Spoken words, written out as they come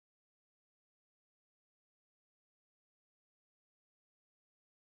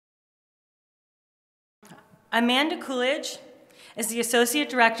Amanda Coolidge is the Associate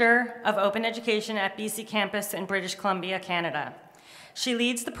Director of Open Education at BC Campus in British Columbia, Canada. She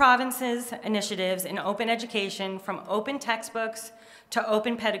leads the province's initiatives in open education from open textbooks to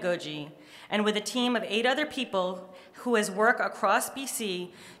open pedagogy, and with a team of 8 other people who has worked across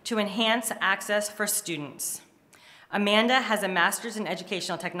BC to enhance access for students. Amanda has a master's in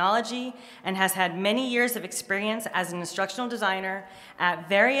educational technology and has had many years of experience as an instructional designer at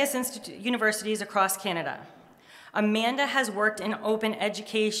various universities across Canada. Amanda has worked in open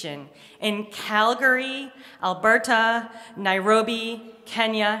education in Calgary, Alberta, Nairobi,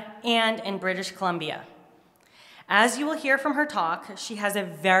 Kenya, and in British Columbia. As you will hear from her talk, she has a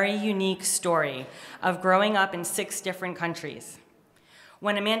very unique story of growing up in 6 different countries.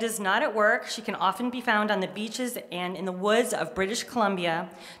 When Amanda's not at work, she can often be found on the beaches and in the woods of British Columbia,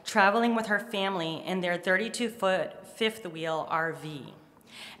 traveling with her family in their 32-foot fifth wheel RV.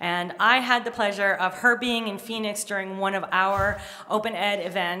 And I had the pleasure of her being in Phoenix during one of our open ed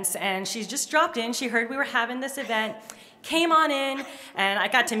events, and she's just dropped in. She heard we were having this event, came on in, and I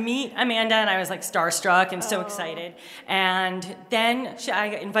got to meet Amanda, and I was like starstruck and so excited. And then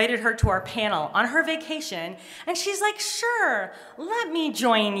I invited her to our panel on her vacation, and she's like, sure, let me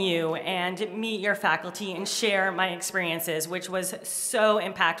join you and meet your faculty and share my experiences, which was so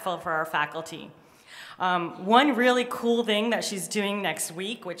impactful for our faculty. One really cool thing that she's doing next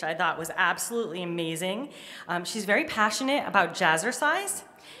week, which I thought was absolutely amazing, she's very passionate about jazzercise,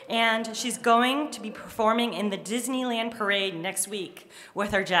 and she's going to be performing in the Disneyland Parade next week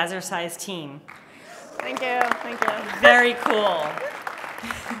with her jazzercise team. Thank you, thank you. Very cool.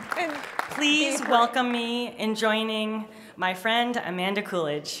 Please welcome me in joining my friend Amanda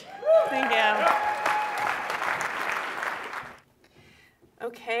Coolidge. Thank you.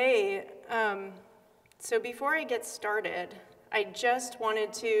 Okay, so before I get started, I just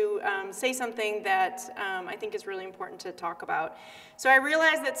wanted to say something that I think is really important to talk about. So I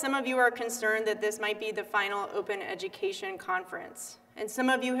realize that some of you are concerned that this might be the final open education conference. And some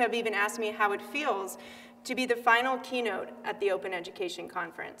of you have even asked me how it feels to be the final keynote at the Open Education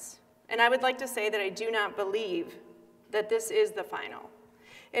Conference. And I would like to say that I do not believe that this is the final.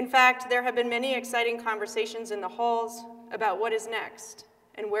 In fact, there have been many exciting conversations in the halls about what is next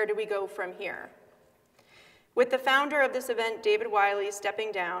and where do we go from here. With the founder of this event, David Wiley,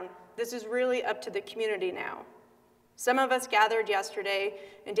 stepping down, this is really up to the community now. Some of us gathered yesterday,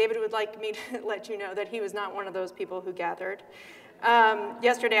 and David would like me to let you know that he was not one of those people who gathered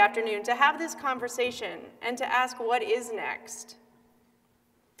yesterday afternoon to have this conversation and to ask what is next.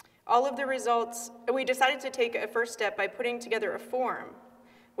 All of the results, we decided to take a first step by putting together a form,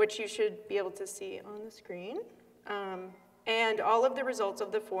 which you should be able to see on the screen. And all of the results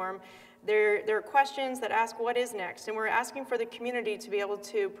of the form, there are questions that ask what is next, and we're asking for the community to be able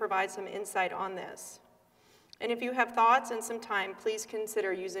to provide some insight on this. And if you have thoughts and some time, please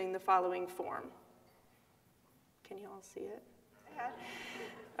consider using the following form. Can you all see it? Yeah.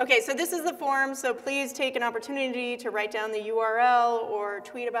 Okay, so this is the form, so please take an opportunity to write down the URL or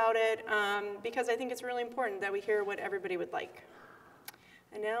tweet about it, because I think it's really important that we hear what everybody would like.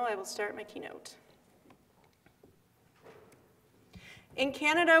 And now I will start my keynote. In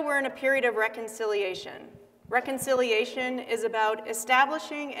Canada, we're in a period of reconciliation. Reconciliation is about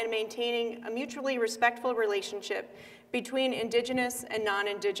establishing and maintaining a mutually respectful relationship between Indigenous and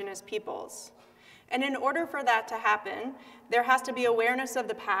non-Indigenous peoples. And in order for that to happen, there has to be awareness of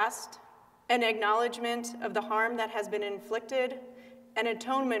the past, an acknowledgement of the harm that has been inflicted, an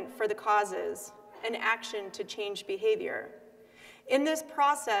atonement for the causes, and action to change behavior. In this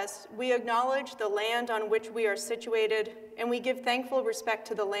process, we acknowledge the land on which we are situated, and we give thankful respect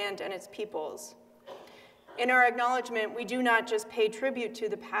to the land and its peoples. In our acknowledgement, we do not just pay tribute to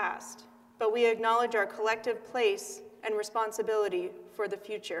the past, but we acknowledge our collective place and responsibility for the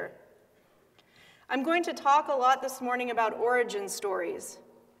future. I'm going to talk a lot this morning about origin stories,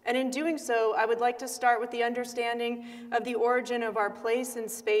 and in doing so, I would like to start with the understanding of the origin of our place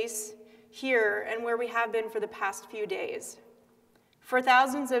and space here and where we have been for the past few days. For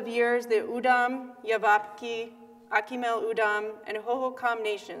thousands of years, the Udam, Yavapki, Akimel Udam, and Hohokam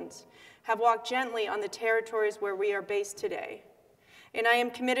nations have walked gently on the territories where we are based today. And I am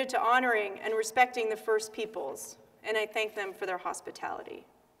committed to honoring and respecting the First Peoples, and I thank them for their hospitality.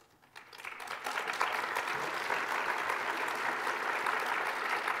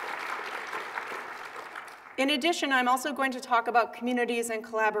 In addition, I'm also going to talk about communities and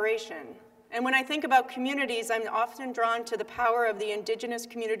collaboration. And when I think about communities, I'm often drawn to the power of the Indigenous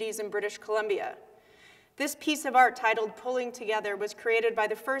communities in British Columbia. This piece of art titled Pulling Together was created by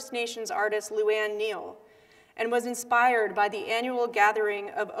the First Nations artist Luann Neal. and was inspired by the annual gathering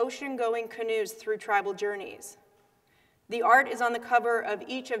of ocean-going canoes through tribal journeys. The art is on the cover of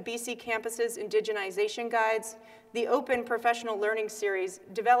each of BC Campus's indigenization guides, the open professional learning series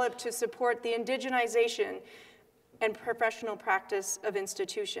developed to support the indigenization and professional practice of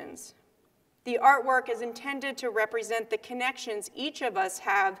institutions. The artwork is intended to represent the connections each of us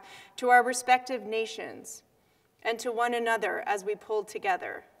have to our respective nations and to one another as we pull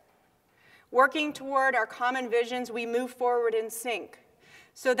together. Working toward our common visions, we move forward in sync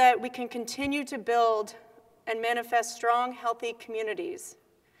so that we can continue to build and manifest strong, healthy communities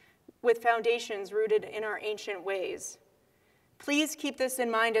with foundations rooted in our ancient ways. Please keep this in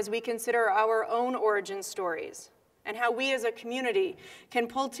mind as we consider our own origin stories and how we as a community can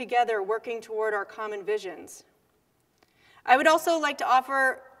pull together working toward our common visions. I would also like to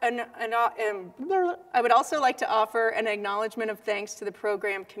offer an acknowledgement of thanks to the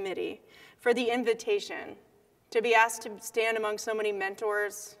program committee for the invitation to be asked to stand among so many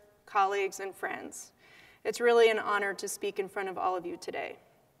mentors, colleagues, and friends. It's really an honor to speak in front of all of you today.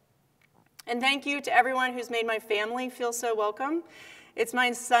 And thank you to everyone who's made my family feel so welcome. It's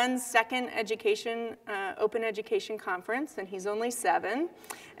my son's second open education conference, and he's only 7,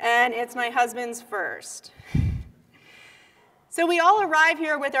 and it's my husband's first. So we all arrive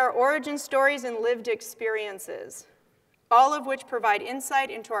here with our origin stories and lived experiences, all of which provide insight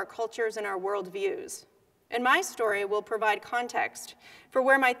into our cultures and our worldviews. And my story will provide context for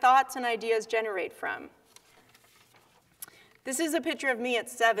where my thoughts and ideas generate from. This is a picture of me at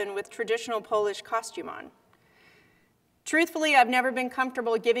 7 with traditional Polish costume on. Truthfully, I've never been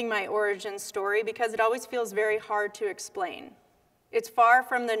comfortable giving my origin story because it always feels very hard to explain. It's far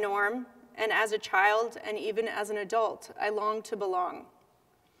from the norm, and as a child and even as an adult, I long to belong.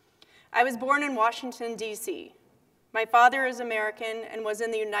 I was born in Washington, D.C. My father is American and was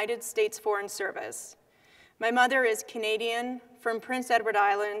in the United States Foreign Service. My mother is Canadian from Prince Edward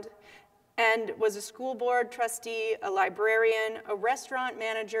Island and was a school board trustee, a librarian, a restaurant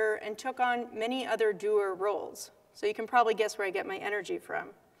manager, and took on many other doer roles. So you can probably guess where I get my energy from.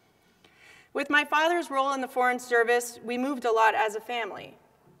 With my father's role in the Foreign Service, we moved a lot as a family.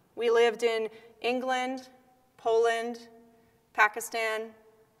 We lived in England, Poland, Pakistan,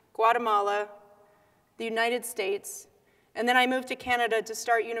 Guatemala, the United States, and then I moved to Canada to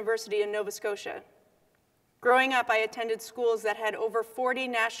start university in Nova Scotia. Growing up, I attended schools that had over 40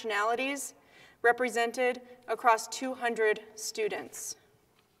 nationalities represented across 200 students.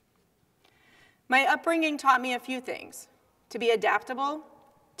 My upbringing taught me a few things: to be adaptable,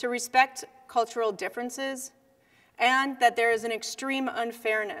 to respect cultural differences, and that there is an extreme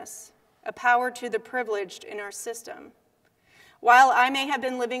unfairness, a power to the privileged in our system. While I may have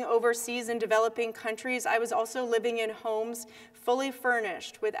been living overseas in developing countries, I was also living in homes fully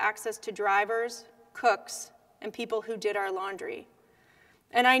furnished with access to drivers, cooks, and people who did our laundry.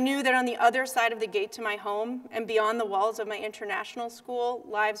 And I knew that on the other side of the gate to my home and beyond the walls of my international school,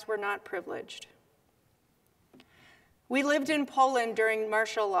 lives were not privileged. We lived in Poland during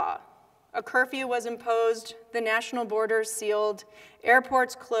martial law. A curfew was imposed, the national borders sealed,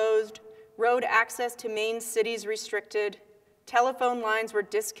 airports closed, road access to main cities restricted, telephone lines were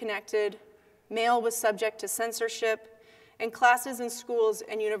disconnected, mail was subject to censorship, and classes in schools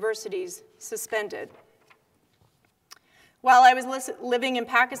and universities suspended. While I was living in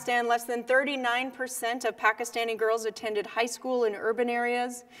Pakistan, less than 39% of Pakistani girls attended high school in urban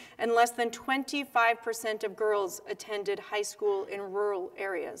areas, and less than 25% of girls attended high school in rural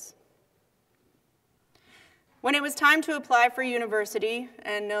areas. When it was time to apply for university,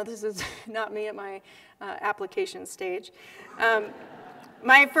 and no, this is not me at my application stage,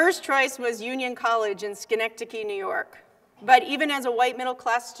 my first choice was Union College in Schenectady, New York. But even as a white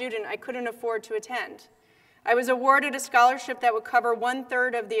middle-class student, I couldn't afford to attend. I was awarded a scholarship that would cover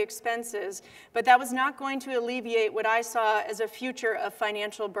 1/3 of the expenses, but that was not going to alleviate what I saw as a future of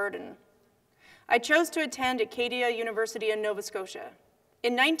financial burden. I chose to attend Acadia University in Nova Scotia.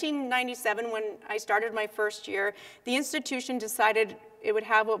 In 1997, when I started my first year, the institution decided it would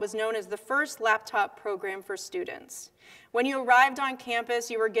have what was known as the first laptop program for students. When you arrived on campus,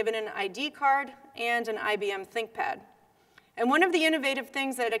 you were given an ID card and an IBM ThinkPad. And one of the innovative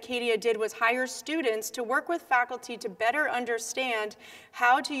things that Acadia did was hire students to work with faculty to better understand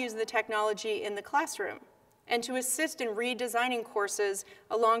how to use the technology in the classroom and to assist in redesigning courses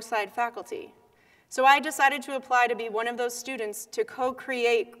alongside faculty. So I decided to apply to be one of those students to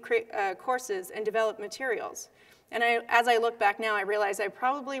co-create courses and develop materials. And as I look back now, I realize I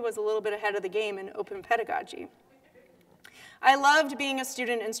probably was a little bit ahead of the game in open pedagogy. I loved being a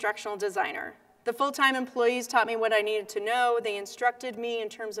student instructional designer. The full-time employees taught me what I needed to know. They instructed me in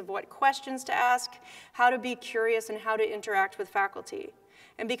terms of what questions to ask, how to be curious, and how to interact with faculty.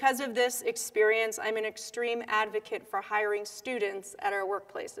 And because of this experience, I'm an extreme advocate for hiring students at our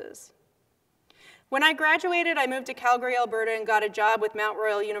workplaces. When I graduated, I moved to Calgary, Alberta, and got a job with Mount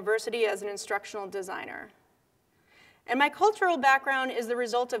Royal University as an instructional designer. And my cultural background is the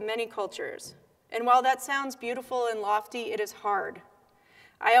result of many cultures. And while that sounds beautiful and lofty, it is hard.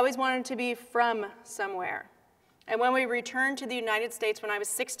 I always wanted to be from somewhere. And when we returned to the United States when I was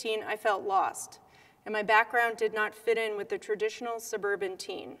 16, I felt lost. And my background did not fit in with the traditional suburban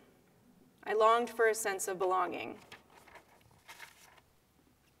teen. I longed for a sense of belonging.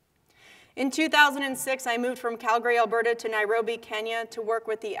 In 2006, I moved from Calgary, Alberta to Nairobi, Kenya to work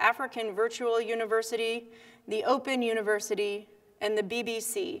with the African Virtual University, the Open University, and the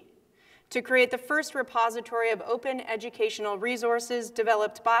BBC to create the first repository of open educational resources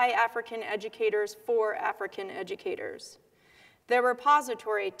developed by African educators for African educators. The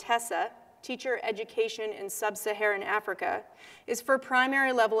repository, TESSA, Teacher Education in Sub-Saharan Africa, is for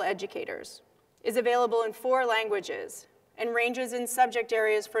primary level educators, is available in 4 languages, and ranges in subject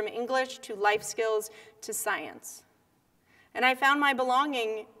areas from English to life skills to science. And I found my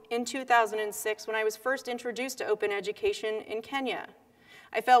belonging in 2006 when I was first introduced to open education in Kenya.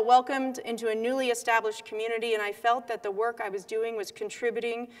 I felt welcomed into a newly established community, and I felt that the work I was doing was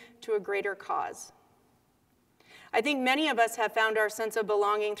contributing to a greater cause. I think many of us have found our sense of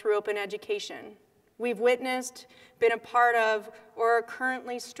belonging through open education. We've witnessed, been a part of, or are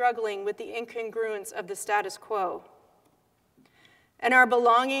currently struggling with the incongruence of the status quo. And our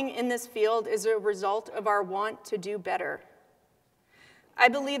belonging in this field is a result of our want to do better. I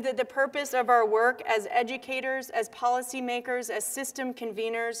believe that the purpose of our work as educators, as policymakers, as system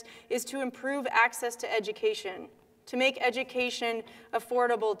conveners is to improve access to education, to make education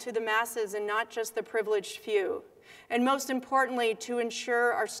affordable to the masses and not just the privileged few, and most importantly, to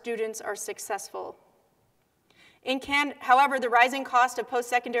ensure our students are successful. However, the rising cost of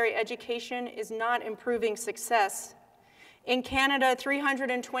post-secondary education is not improving success. In Canada,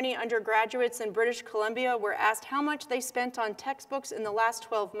 320 undergraduates in British Columbia were asked how much they spent on textbooks in the last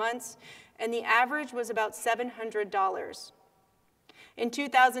 12 months, and the average was about $700. In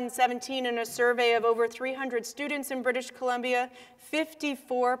 2017, in a survey of over 300 students in British Columbia,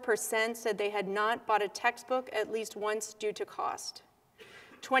 54% said they had not bought a textbook at least once due to cost.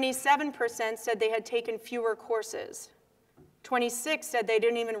 27% said they had taken fewer courses. 26% said they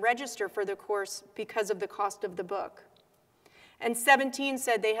didn't even register for the course because of the cost of the book. And 17%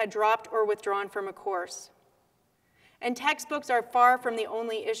 said they had dropped or withdrawn from a course. And textbooks are far from the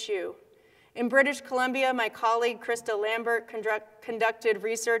only issue. In British Columbia, my colleague Krista Lambert conducted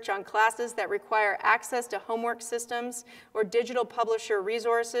research on classes that require access to homework systems or digital publisher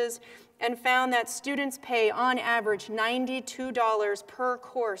resources and found that students pay on average $92 per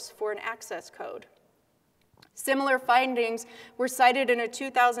course for an access code. Similar findings were cited in a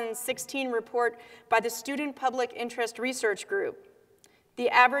 2016 report by the Student Public Interest Research Group. The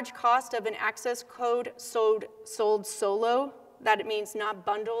average cost of an access code sold solo, that it means not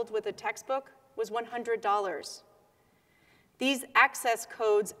bundled with a textbook, was $100. These access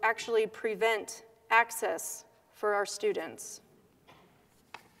codes actually prevent access for our students.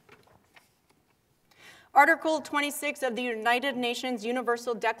 Article 26 of the United Nations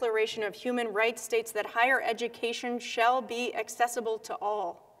Universal Declaration of Human Rights states that higher education shall be accessible to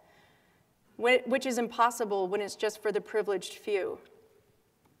all, which is impossible when it's just for the privileged few.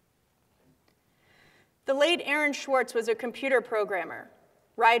 The late Aaron Swartz was a computer programmer,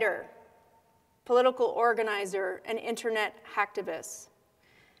 writer, political organizer, and internet hacktivist.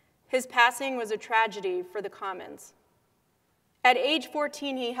 His passing was a tragedy for the commons. At age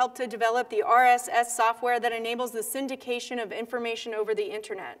 14, he helped to develop the RSS software that enables the syndication of information over the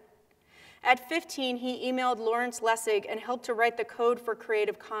internet. At 15, he emailed Lawrence Lessig and helped to write the code for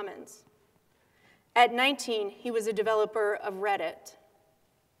Creative Commons. At 19, he was a developer of Reddit.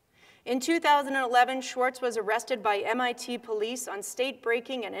 In 2011, Swartz was arrested by MIT police on state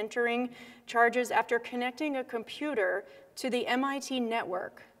breaking and entering charges after connecting a computer to the MIT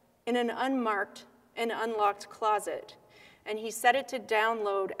network in an unmarked and unlocked closet, and he set it to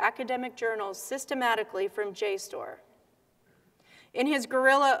download academic journals systematically from JSTOR. In his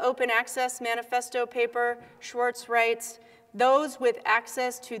Guerrilla Open Access Manifesto paper, Swartz writes, "Those with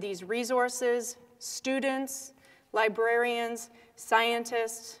access to these resources, students, librarians,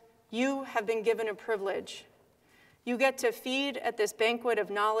 scientists, you have been given a privilege. You get to feed at this banquet of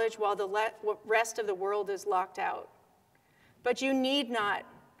knowledge while the rest of the world is locked out. But you need not,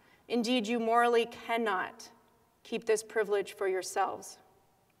 indeed you morally cannot, keep this privilege for yourselves."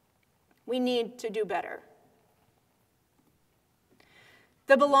 We need to do better.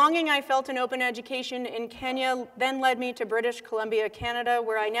 The belonging I felt in open education in Kenya then led me to British Columbia, Canada,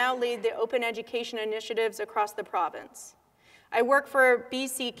 where I now lead the open education initiatives across the province. I work for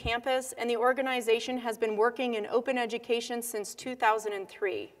BC Campus, and the organization has been working in open education since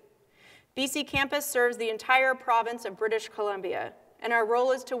 2003. BC Campus serves the entire province of British Columbia, and our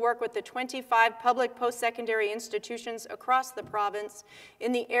role is to work with the 25 public post-secondary institutions across the province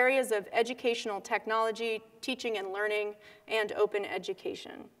in the areas of educational technology, teaching and learning, and open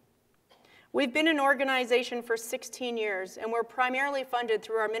education. We've been an organization for 16 years, and we're primarily funded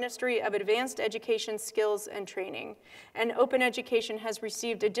through our Ministry of Advanced Education Skills and Training, and open education has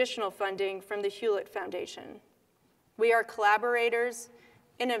received additional funding from the Hewlett Foundation. We are collaborators,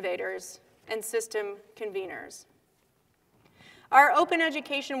 innovators, and system conveners. Our open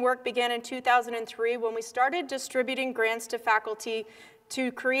education work began in 2003 when we started distributing grants to faculty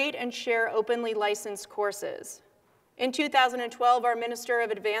to create and share openly licensed courses. In 2012, our Minister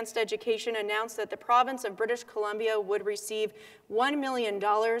of Advanced Education announced that the province of British Columbia would receive $1 million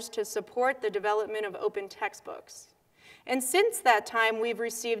to support the development of open textbooks. And since that time, we've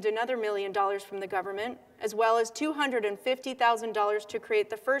received another $1 million from the government, as well as $250,000 to create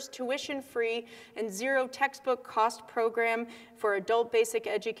the first tuition-free and zero textbook cost program for adult basic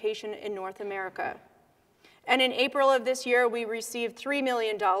education in North America. And in April of this year, we received $3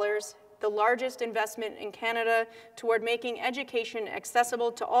 million, the largest investment in Canada, toward making education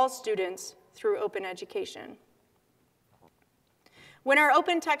accessible to all students through open education. When our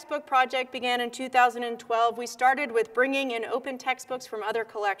open textbook project began in 2012, we started with bringing in open textbooks from other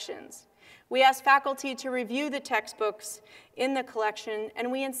collections. We asked faculty to review the textbooks in the collection,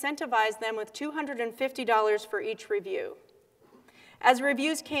 and we incentivized them with $250 for each review. As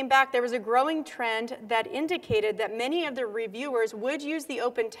reviews came back, there was a growing trend that indicated that many of the reviewers would use the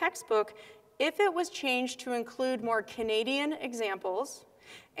open textbook if it was changed to include more Canadian examples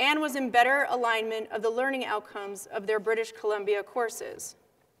and was in better alignment of the learning outcomes of their British Columbia courses.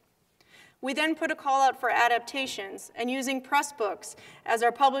 We then put a call out for adaptations, and using Pressbooks as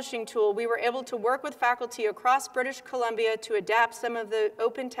our publishing tool, we were able to work with faculty across British Columbia to adapt some of the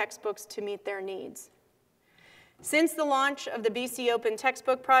open textbooks to meet their needs. Since the launch of the BC Open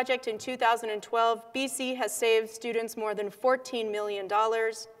Textbook Project in 2012, BC has saved students more than $14 million,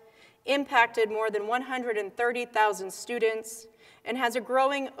 impacted more than 130,000 students, and has a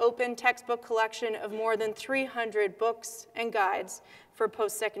growing open textbook collection of more than 300 books and guides for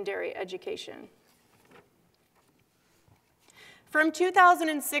post-secondary education. From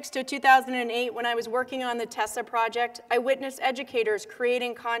 2006 to 2008, when I was working on the TESA project, I witnessed educators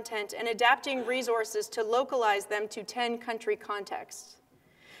creating content and adapting resources to localize them to 10-country contexts.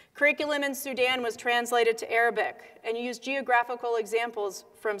 Curriculum in Sudan was translated to Arabic and used geographical examples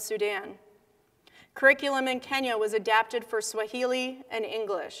from Sudan. Curriculum in Kenya was adapted for Swahili and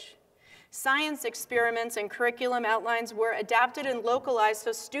English. Science experiments and curriculum outlines were adapted and localized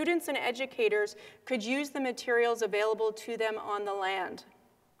so students and educators could use the materials available to them on the land.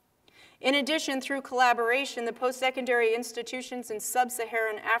 In addition, through collaboration, the post-secondary institutions in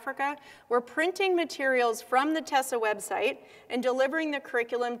sub-Saharan Africa were printing materials from the TESA website and delivering the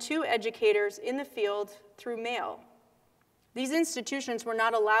curriculum to educators in the field through mail. These institutions were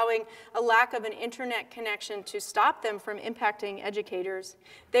not allowing a lack of an internet connection to stop them from impacting educators.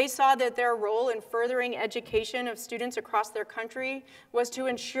 They saw that their role in furthering education of students across their country was to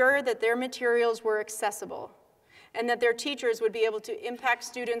ensure that their materials were accessible and that their teachers would be able to impact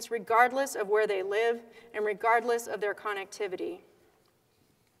students regardless of where they live and regardless of their connectivity.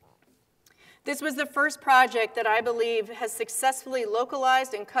 This was the first project that I believe has successfully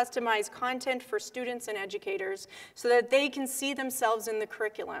localized and customized content for students and educators so that they can see themselves in the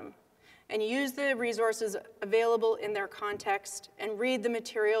curriculum and use the resources available in their context and read the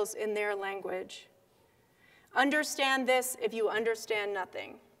materials in their language. Understand this if you understand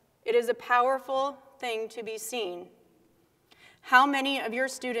nothing. It is a powerful thing to be seen. How many of your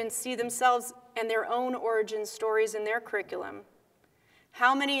students see themselves and their own origin stories in their curriculum?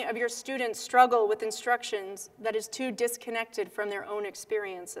 How many of your students struggle with instructions that is too disconnected from their own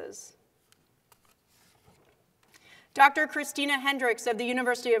experiences? Dr. Christina Hendricks of the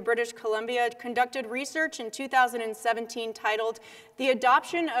University of British Columbia conducted research in 2017 titled "The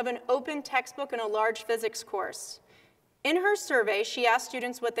Adoption of an Open Textbook in a Large Physics Course." In her survey, she asked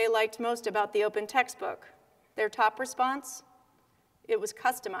students what they liked most about the open textbook. Their top response? It was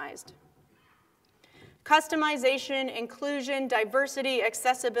customized. Customization, inclusion, diversity,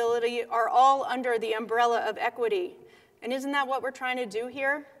 accessibility are all under the umbrella of equity. And isn't that what we're trying to do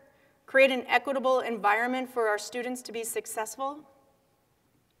here? Create an equitable environment for our students to be successful?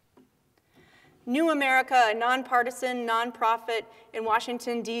 New America, a nonpartisan nonprofit in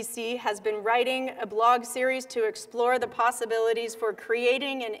Washington, D.C., has been writing a blog series to explore the possibilities for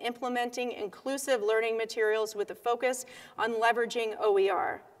creating and implementing inclusive learning materials with a focus on leveraging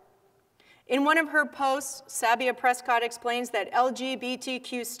OER. In one of her posts, Sabia Prescott explains that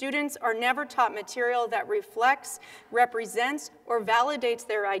LGBTQ students are never taught material that reflects, represents, or validates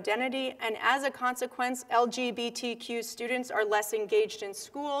their identity, and as a consequence, LGBTQ students are less engaged in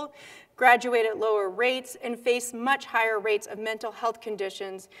school, graduate at lower rates, and face much higher rates of mental health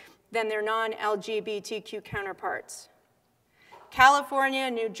conditions than their non-LGBTQ counterparts.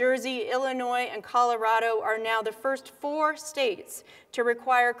 California, New Jersey, Illinois, and Colorado are now the first 4 states to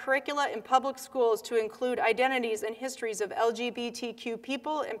require curricula in public schools to include identities and histories of LGBTQ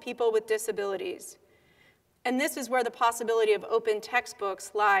people and people with disabilities. And this is where the possibility of open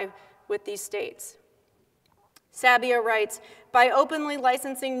textbooks lie with these states. Sabia writes, by openly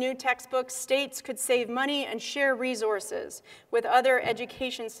licensing new textbooks, states could save money and share resources with other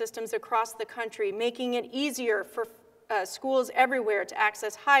education systems across the country, making it easier for schools everywhere to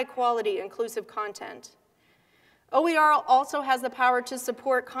access high-quality, inclusive content. OER also has the power to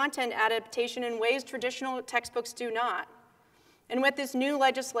support content adaptation in ways traditional textbooks do not. And with this new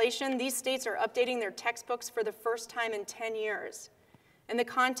legislation, these states are updating their textbooks for the first time in 10 years. And the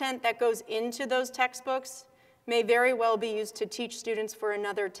content that goes into those textbooks may very well be used to teach students for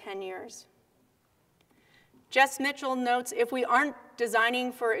another 10 years. Jess Mitchell notes, if we aren't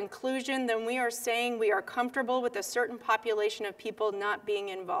designing for inclusion, then we are saying we are comfortable with a certain population of people not being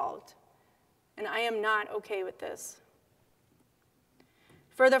involved. And I am not okay with this.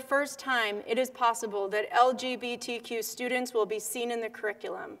 For the first time, it is possible that LGBTQ students will be seen in the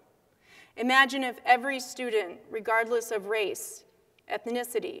curriculum. Imagine if every student, regardless of race,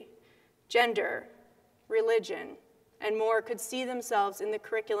 ethnicity, gender, religion, and more, could see themselves in the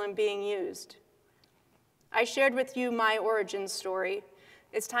curriculum being used. I shared with you my origin story.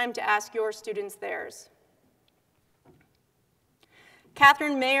 It's time to ask your students theirs.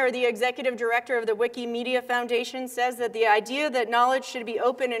 Catherine Mayer, the executive director of the Wikimedia Foundation, says that the idea that knowledge should be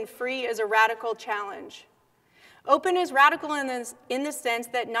open and free is a radical challenge. Open is radical in the sense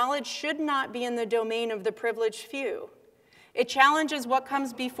that knowledge should not be in the domain of the privileged few. It challenges what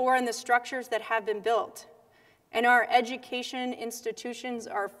comes before and the structures that have been built. And our education institutions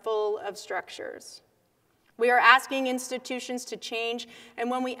are full of structures. We are asking institutions to change, and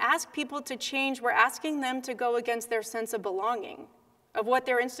when we ask people to change, we're asking them to go against their sense of belonging, of what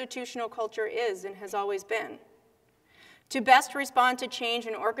their institutional culture is and has always been. To best respond to change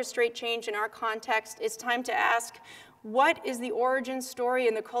and orchestrate change in our context, it's time to ask, what is the origin story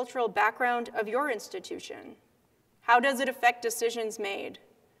and the cultural background of your institution? How does it affect decisions made?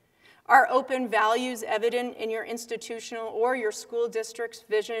 Are open values evident in your institutional or your school district's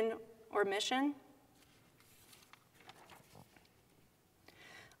vision or mission?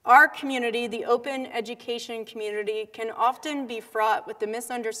 Our community, the open education community, can often be fraught with the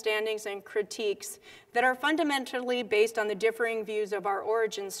misunderstandings and critiques that are fundamentally based on the differing views of our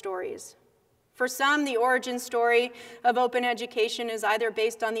origin stories. For some, the origin story of open education is either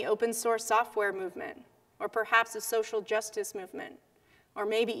based on the open source software movement, or perhaps a social justice movement, or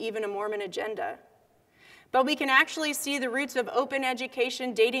maybe even a Mormon agenda. But we can actually see the roots of open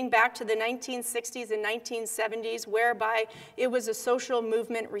education dating back to the 1960s and 1970s, whereby it was a social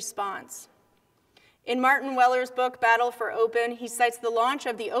movement response. In Martin Weller's book, Battle for Open, he cites the launch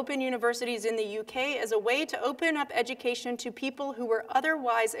of the open universities in the UK as a way to open up education to people who were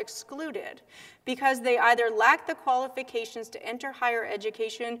otherwise excluded because they either lacked the qualifications to enter higher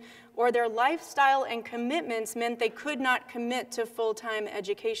education or their lifestyle and commitments meant they could not commit to full-time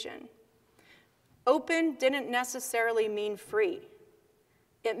education. Open didn't necessarily mean free.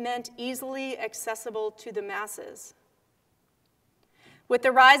 It meant easily accessible to the masses. With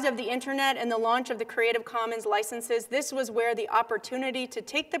the rise of the internet and the launch of the Creative Commons licenses, this was where the opportunity to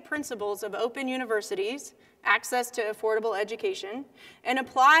take the principles of open universities, access to affordable education, and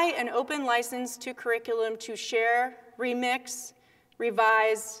apply an open license to curriculum to share, remix,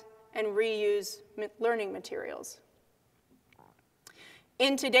 revise, and reuse learning materials.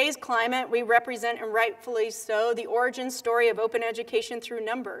 In today's climate, we represent, and rightfully so, the origin story of open education through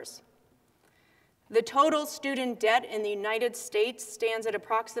numbers. The total student debt in the United States stands at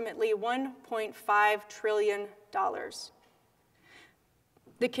approximately $1.5 trillion.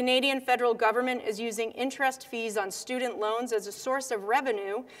 The Canadian federal government is using interest fees on student loans as a source of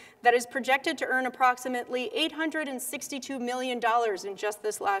revenue that is projected to earn approximately $862 million in just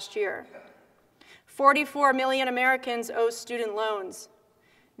this last year. 44 million Americans owe student loans.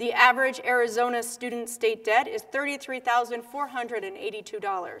 The average Arizona student state debt is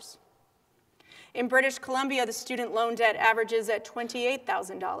 $33,482. In British Columbia, the student loan debt averages at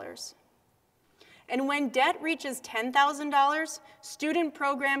 $28,000. And when debt reaches $10,000, student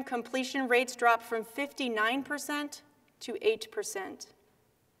program completion rates drop from 59% to 8%.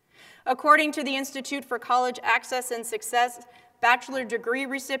 According to the Institute for College Access and Success, bachelor degree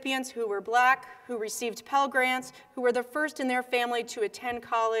recipients who were Black, who received Pell Grants, who were the first in their family to attend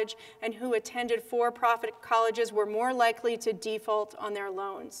college, and who attended for-profit colleges were more likely to default on their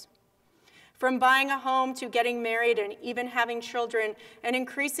loans. From buying a home to getting married and even having children, an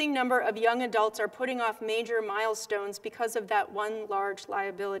increasing number of young adults are putting off major milestones because of that one large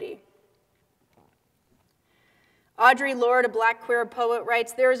liability. Audre Lorde, a Black queer poet,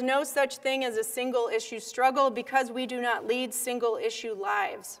 writes, "There is no such thing as a single-issue struggle because we do not lead single-issue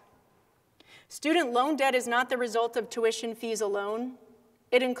lives." Student loan debt is not the result of tuition fees alone.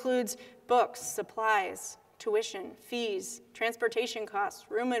 It includes books, supplies, tuition, fees, transportation costs,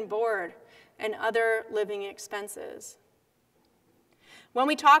 room and board, and other living expenses. When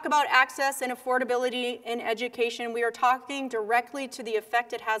we talk about access and affordability in education, we are talking directly to the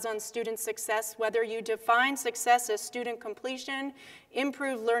effect it has on student success, whether you define success as student completion,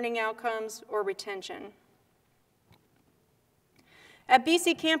 improved learning outcomes, or retention. At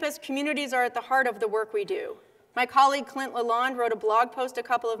BC Campus, communities are at the heart of the work we do. My colleague Clint Lalonde wrote a blog post a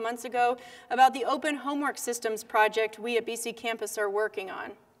couple of months ago about the open homework systems project we at BC Campus are working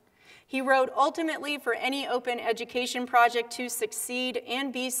on. He wrote, "Ultimately, for any open education project to succeed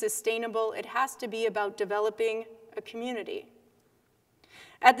and be sustainable, it has to be about developing a community."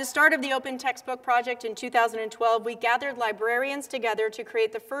 At the start of the Open Textbook Project in 2012, we gathered librarians together to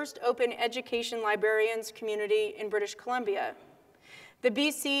create the first open education librarians community in British Columbia. The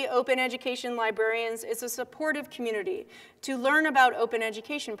BC Open Education Librarians is a supportive community to learn about open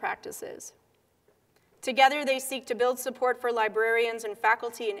education practices. Together, they seek to build support for librarians and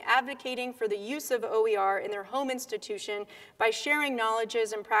faculty in advocating for the use of OER in their home institution by sharing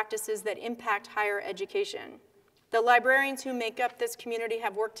knowledges and practices that impact higher education. The librarians who make up this community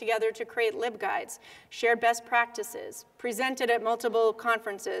have worked together to create LibGuides, shared best practices, presented at multiple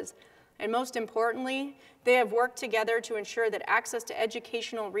conferences, and most importantly, they have worked together to ensure that access to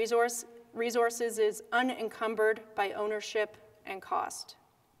educational resources is unencumbered by ownership and cost.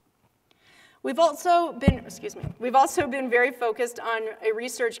 We've also been very focused on a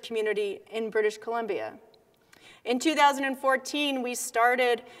research community in British Columbia. In 2014, we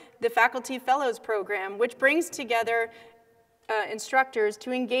started the Faculty Fellows Program, which brings together instructors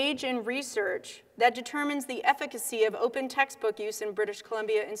to engage in research that determines the efficacy of open textbook use in British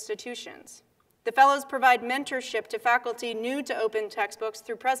Columbia institutions. The fellows provide mentorship to faculty new to open textbooks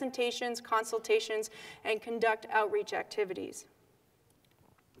through presentations, consultations, and conduct outreach activities.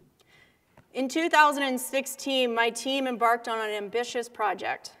 In 2016, my team embarked on an ambitious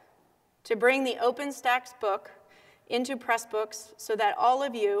project to bring the OpenStax book into Pressbooks so that all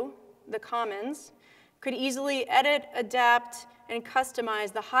of you, the Commons, could easily edit, adapt, and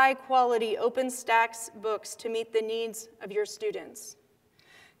customize the high-quality OpenStax books to meet the needs of your students.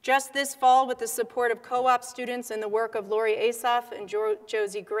 Just this fall, with the support of co-op students and the work of Lori Asaf and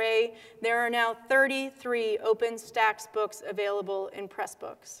Josie Gray, there are now 33 OpenStax books available in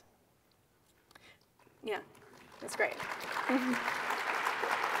Pressbooks. Yeah, that's great.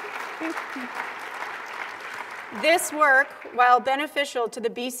 This work, while beneficial to the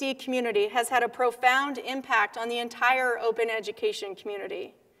BC community, has had a profound impact on the entire open education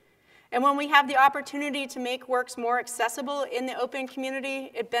community. And when we have the opportunity to make works more accessible in the open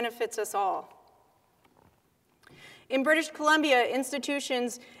community, it benefits us all. In British Columbia,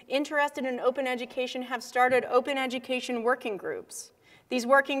 institutions interested in open education have started open education working groups. These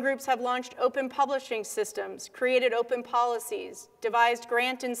working groups have launched open publishing systems, created open policies, devised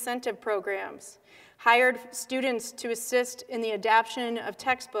grant incentive programs, hired students to assist in the adaptation of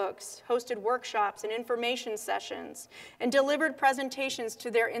textbooks, hosted workshops and information sessions, and delivered presentations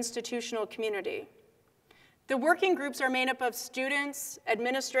to their institutional community. The working groups are made up of students,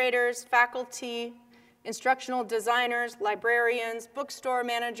 administrators, faculty, instructional designers, librarians, bookstore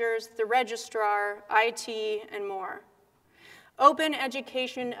managers, the registrar, IT, and more. Open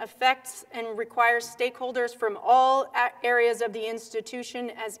education affects and requires stakeholders from all areas of the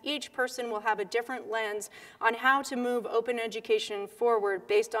institution, as each person will have a different lens on how to move open education forward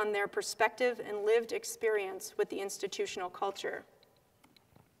based on their perspective and lived experience with the institutional culture.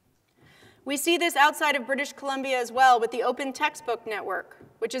 We see this outside of British Columbia as well with the Open Textbook Network,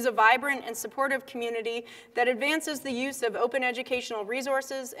 which is a vibrant and supportive community that advances the use of open educational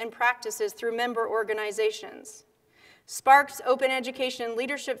resources and practices through member organizations. Spark's Open Education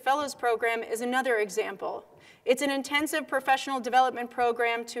Leadership Fellows Program is another example. It's an intensive professional development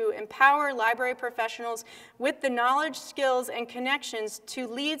program to empower library professionals with the knowledge, skills, and connections to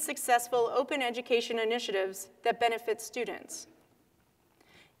lead successful open education initiatives that benefit students.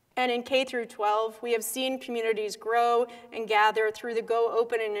 And in K through 12, we have seen communities grow and gather through the Go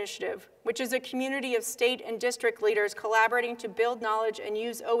Open initiative, which is a community of state and district leaders collaborating to build knowledge and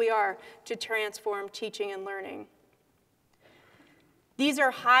use OER to transform teaching and learning. These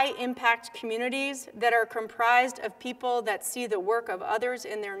are high-impact communities that are comprised of people that see the work of others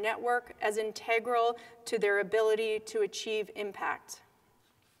in their network as integral to their ability to achieve impact.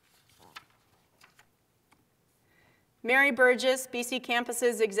 Mary Burgess, BC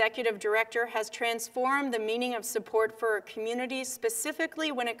Campus's executive director, has transformed the meaning of support for our community,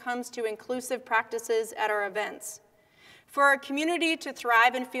 specifically when it comes to inclusive practices at our events. For our community to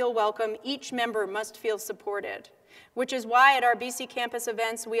thrive and feel welcome, each member must feel supported, which is why at our BC Campus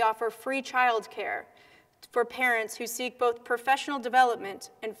events we offer free childcare for parents who seek both professional development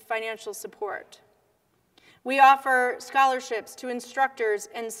and financial support. We offer scholarships to instructors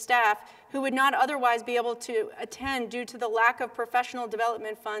and staff who would not otherwise be able to attend due to the lack of professional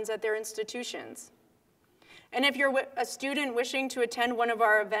development funds at their institutions. And if you're a student wishing to attend one of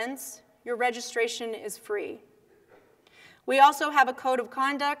our events, your registration is free. We also have a code of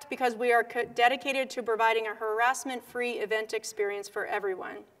conduct because we are dedicated to providing a harassment-free event experience for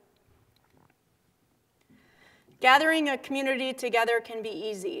everyone. Gathering a community together can be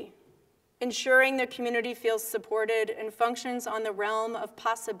easy. Ensuring the community feels supported and functions on the realm of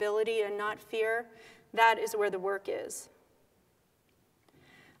possibility and not fear, that is where the work is.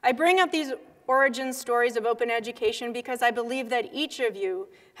 I bring up these origin stories of open education because I believe that each of you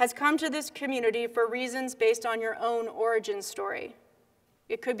has come to this community for reasons based on your own origin story.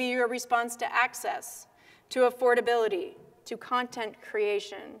 It could be your response to access, to affordability, to content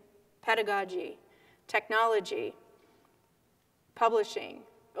creation, pedagogy, technology, publishing,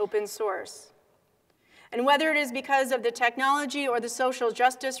 open source. And whether it is because of the technology or the social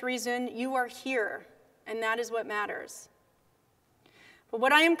justice reason, you are here, and that is what matters. But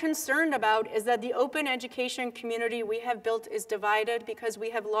what I am concerned about is that the open education community we have built is divided because we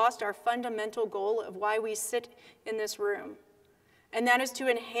have lost our fundamental goal of why we sit in this room, and that is to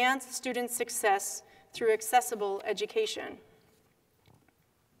enhance student success through accessible education.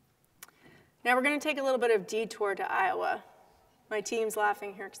 Now we're going to take a little bit of detour to Iowa. My team's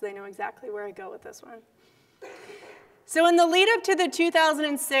laughing here because they know exactly where I go with this one. So in the lead up to the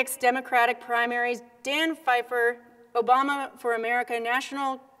 2006 Democratic primaries, Dan Pfeiffer, Obama for America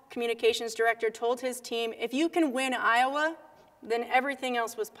National Communications Director, told his team, if you can win Iowa, then everything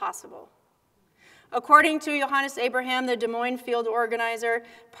else was possible. According to Johannes Abraham, the Des Moines field organizer,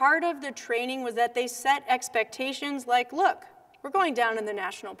 part of the training was that they set expectations like, look, we're going down in the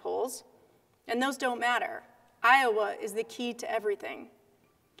national polls, and those don't matter. Iowa is the key to everything.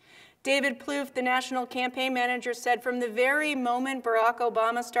 David Plouffe, the national campaign manager, said from the very moment Barack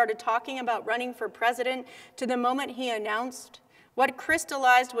Obama started talking about running for president to the moment he announced, what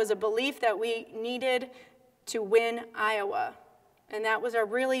crystallized was a belief that we needed to win Iowa. And that was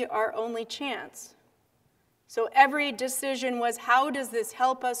really our only chance. So every decision was, how does this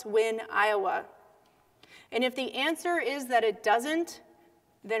help us win Iowa? And if the answer is that it doesn't,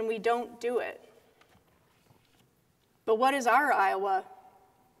 then we don't do it. But what is our Iowa?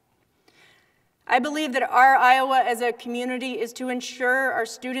 I believe that our Iowa as a community is to ensure our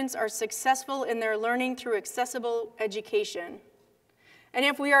students are successful in their learning through accessible education. And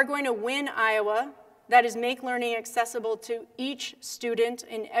if we are going to win Iowa, that is make learning accessible to each student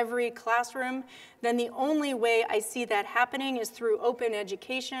in every classroom, then the only way I see that happening is through open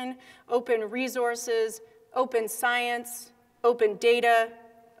education, open resources, open science, open data,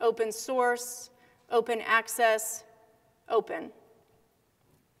 open source, open access, open.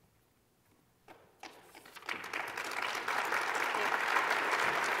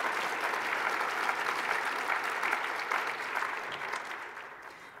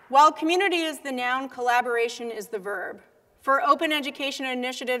 While community is the noun, collaboration is the verb. For open education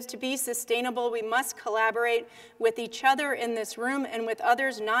initiatives to be sustainable, we must collaborate with each other in this room and with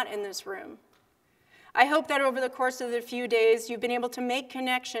others not in this room. I hope that over the course of the few days, you've been able to make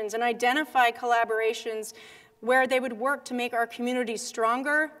connections and identify collaborations where they would work to make our community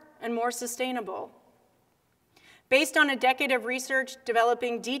stronger and more sustainable. Based on a decade of research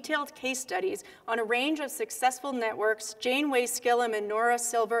developing detailed case studies on a range of successful networks, Janeway Skillum and Nora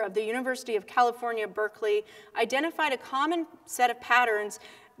Silver of the University of California, Berkeley identified a common set of patterns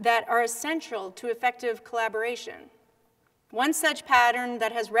that are essential to effective collaboration. One such pattern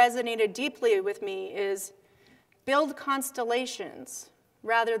that has resonated deeply with me is build constellations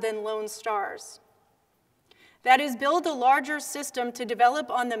rather than lone stars. That is, build a larger system to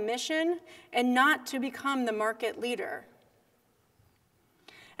develop on the mission and not to become the market leader.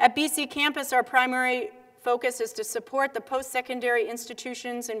 At BC Campus, our primary focus is to support the post-secondary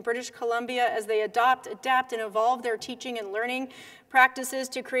institutions in British Columbia as they adopt, adapt, and evolve their teaching and learning practices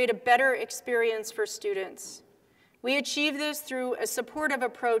to create a better experience for students. We achieve this through a supportive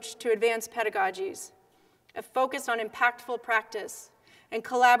approach to advanced pedagogies, a focus on impactful practice, and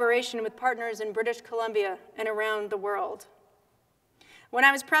collaboration with partners in British Columbia and around the world. When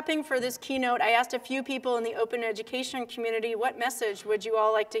I was prepping for this keynote, I asked a few people in the open education community, what message would you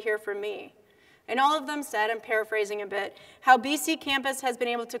all like to hear from me? And all of them said, I'm paraphrasing a bit, how BC Campus has been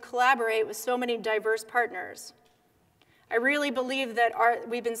able to collaborate with so many diverse partners. I really believe that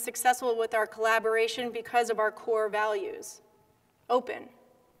we've been successful with our collaboration because of our core values: open,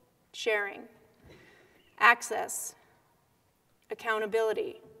 sharing, access,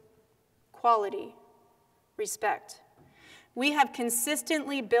 accountability, quality, respect. We have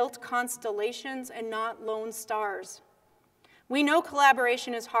consistently built constellations and not lone stars. We know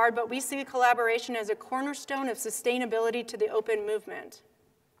collaboration is hard, but we see collaboration as a cornerstone of sustainability to the open movement.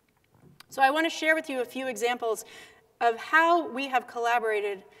 So I want to share with you a few examples of how we have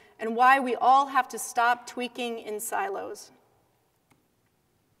collaborated and why we all have to stop tweaking in silos.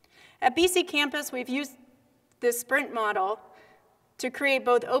 At BC Campus, we've used this sprint model to create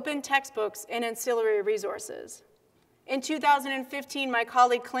both open textbooks and ancillary resources. In 2015, my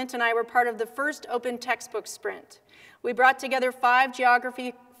colleague Clint and I were part of the first open textbook sprint. We brought together 5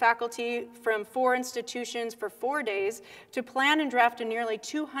 geography faculty from 4 institutions for 4 days to plan and draft a nearly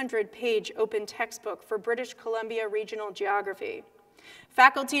 200-page open textbook for British Columbia regional geography.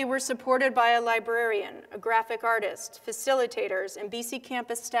 Faculty were supported by a librarian, a graphic artist, facilitators, and BC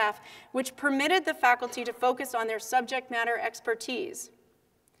Campus staff, which permitted the faculty to focus on their subject matter expertise.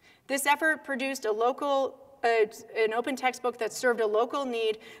 This effort produced an open textbook that served a local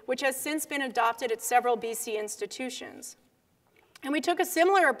need, which has since been adopted at several BC institutions. And we took a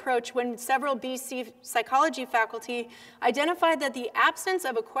similar approach when several BC psychology faculty identified that the absence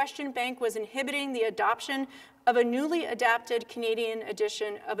of a question bank was inhibiting the adoption of a newly adapted Canadian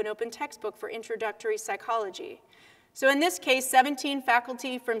edition of an open textbook for introductory psychology. So in this case, 17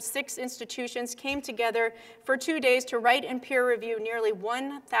 faculty from 6 institutions came together for 2 days to write and peer review nearly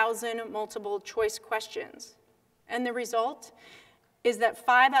 1,000 multiple choice questions. And the result is that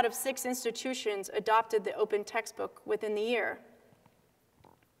 5 out of 6 institutions adopted the open textbook within the year.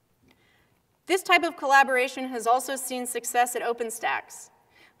 This type of collaboration has also seen success at OpenStax,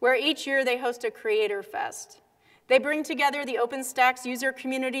 where each year they host a Creator Fest. They bring together the OpenStax user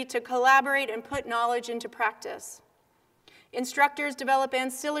community to collaborate and put knowledge into practice. Instructors develop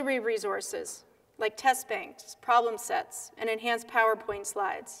ancillary resources like test banks, problem sets, and enhanced PowerPoint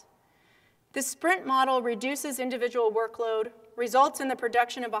slides. The sprint model reduces individual workload, results in the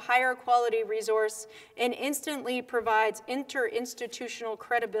production of a higher quality resource, and instantly provides interinstitutional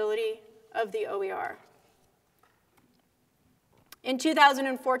credibility of the OER. In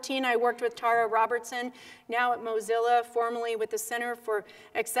 2014, I worked with Tara Robertson, now at Mozilla, formerly with the Center for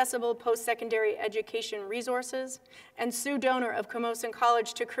Accessible Post-Secondary Education Resources, and Sue Donor of Camosun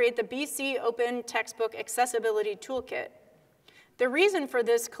College to create the BC Open Textbook Accessibility Toolkit. The reason for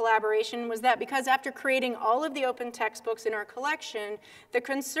this collaboration was that because after creating all of the open textbooks in our collection, the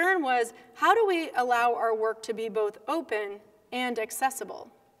concern was, how do we allow our work to be both open and accessible?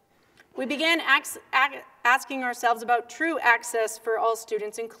 We began asking ourselves about true access for all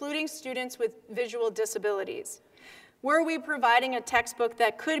students, including students with visual disabilities. Were we providing a textbook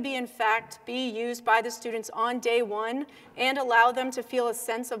that could in fact be used by the students on day 1 and allow them to feel a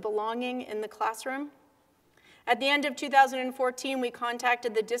sense of belonging in the classroom? At the end of 2014, we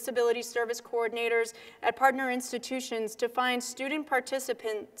contacted the disability service coordinators at partner institutions to find student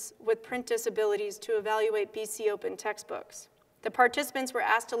participants with print disabilities to evaluate BC Open textbooks. The participants were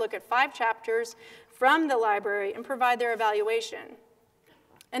asked to look at 5 chapters from the library and provide their evaluation.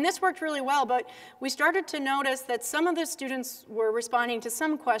 And this worked really well, but we started to notice that some of the students were responding to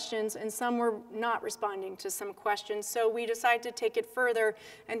some questions and some were not responding to some questions. So we decided to take it further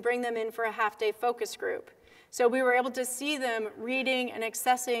and bring them in for a half-day focus group. So we were able to see them reading and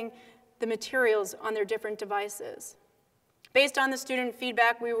accessing the materials on their different devices. Based on the student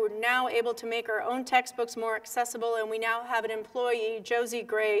feedback, we were now able to make our own textbooks more accessible, and we now have an employee, Josie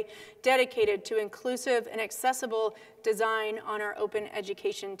Gray, dedicated to inclusive and accessible design on our open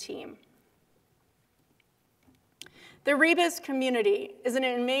education team. The Rebus community is an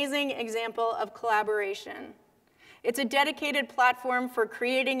amazing example of collaboration. It's a dedicated platform for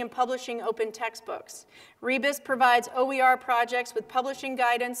creating and publishing open textbooks. Rebus provides OER projects with publishing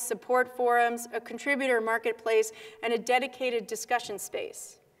guidance, support forums, a contributor marketplace, and a dedicated discussion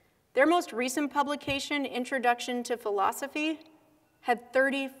space. Their most recent publication, Introduction to Philosophy, had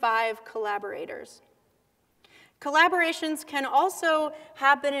 35 collaborators. Collaborations can also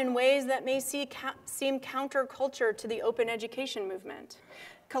happen in ways that may seem counterculture to the open education movement.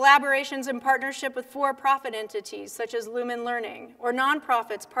 Collaborations in partnership with for-profit entities, such as Lumen Learning, or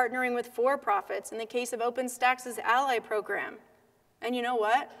nonprofits partnering with for-profits in the case of OpenStax's Ally program. And you know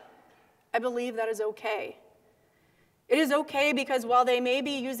what? I believe that is okay. It is okay because while they may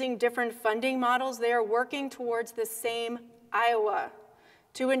be using different funding models, they are working towards the same Iowa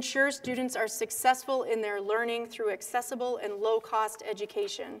to ensure students are successful in their learning through accessible and low-cost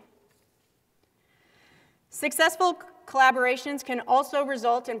education. Successful collaborations can also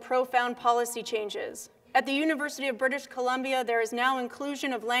result in profound policy changes. At the University of British Columbia, there is now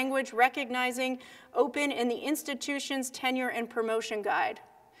inclusion of language recognizing open in the institution's tenure and promotion guide.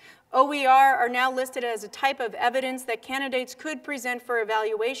 OER are now listed as a type of evidence that candidates could present for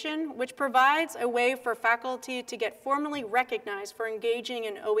evaluation, which provides a way for faculty to get formally recognized for engaging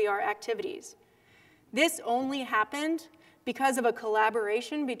in OER activities. This only happened because of a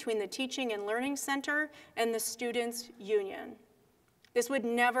collaboration between the Teaching and Learning Center and the Students' Union. This would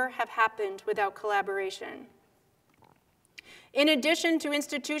never have happened without collaboration. In addition to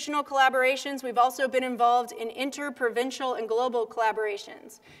institutional collaborations, we've also been involved in interprovincial and global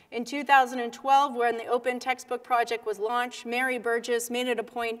collaborations. In 2012, when the Open Textbook Project was launched, Mary Burgess made it a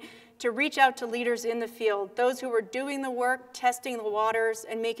point to reach out to leaders in the field, those who were doing the work, testing the waters,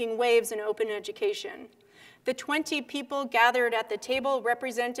 and making waves in open education. The 20 people gathered at the table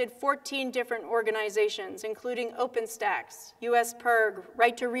represented 14 different organizations, including OpenStax, US PIRG,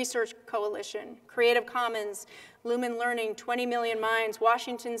 Right to Research Coalition, Creative Commons, Lumen Learning, 20 Million Minds,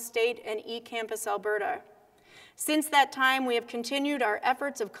 Washington State, and eCampus Alberta. Since that time, we have continued our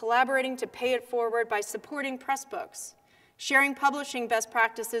efforts of collaborating to pay it forward by supporting Pressbooks, sharing publishing best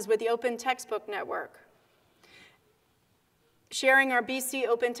practices with the Open Textbook Network, sharing our BC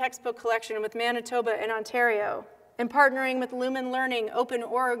Open Textbook Collection with Manitoba and Ontario, and partnering with Lumen Learning, Open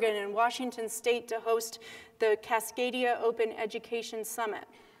Oregon, and Washington State to host the Cascadia Open Education Summit.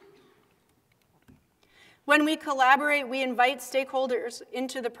 When we collaborate, we invite stakeholders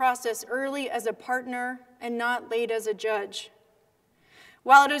into the process early as a partner and not late as a judge.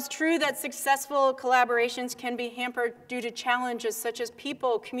 While it is true that successful collaborations can be hampered due to challenges such as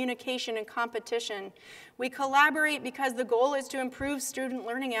people, communication, and competition, we collaborate because the goal is to improve student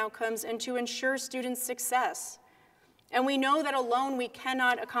learning outcomes and to ensure students' success. And we know that alone we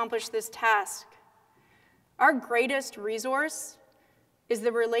cannot accomplish this task. Our greatest resource is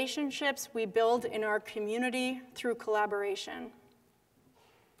the relationships we build in our community through collaboration.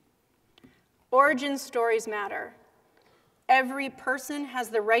 Origin stories matter. Every person has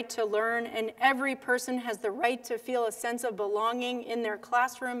the right to learn, and every person has the right to feel a sense of belonging in their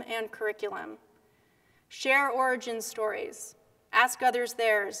classroom and curriculum. Share origin stories. Ask others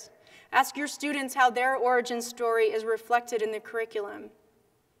theirs. Ask your students how their origin story is reflected in the curriculum.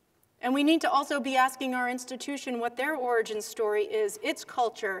 And we need to also be asking our institution what their origin story is, its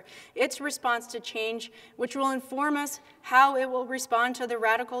culture, its response to change, which will inform us how it will respond to the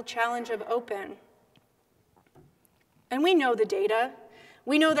radical challenge of open. And we know the data.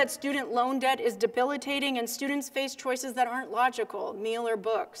 We know that student loan debt is debilitating and students face choices that aren't logical, meal or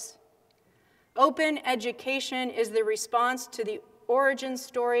books. Open education is the response to the origin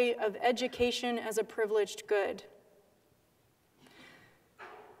story of education as a privileged good.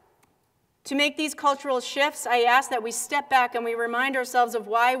 To make these cultural shifts, I ask that we step back and we remind ourselves of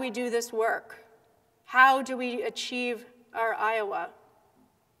why we do this work. How do we achieve our Iowa?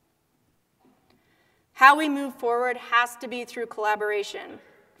 How we move forward has to be through collaboration.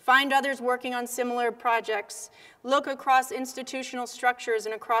 Find others working on similar projects. Look across institutional structures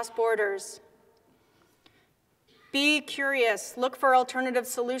and across borders. Be curious. Look for alternative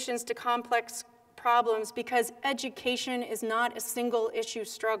solutions to complex problems because education is not a single issue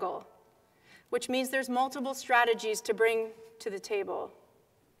struggle, which means there's multiple strategies to bring to the table.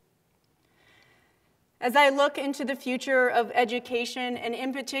 As I look into the future of education, and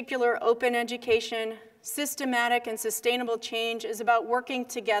in particular open education, systematic and sustainable change is about working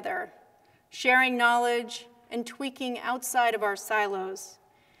together, sharing knowledge, and tweaking outside of our silos,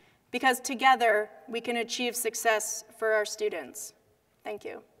 because together we can achieve success for our students. Thank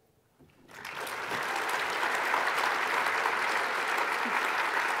you.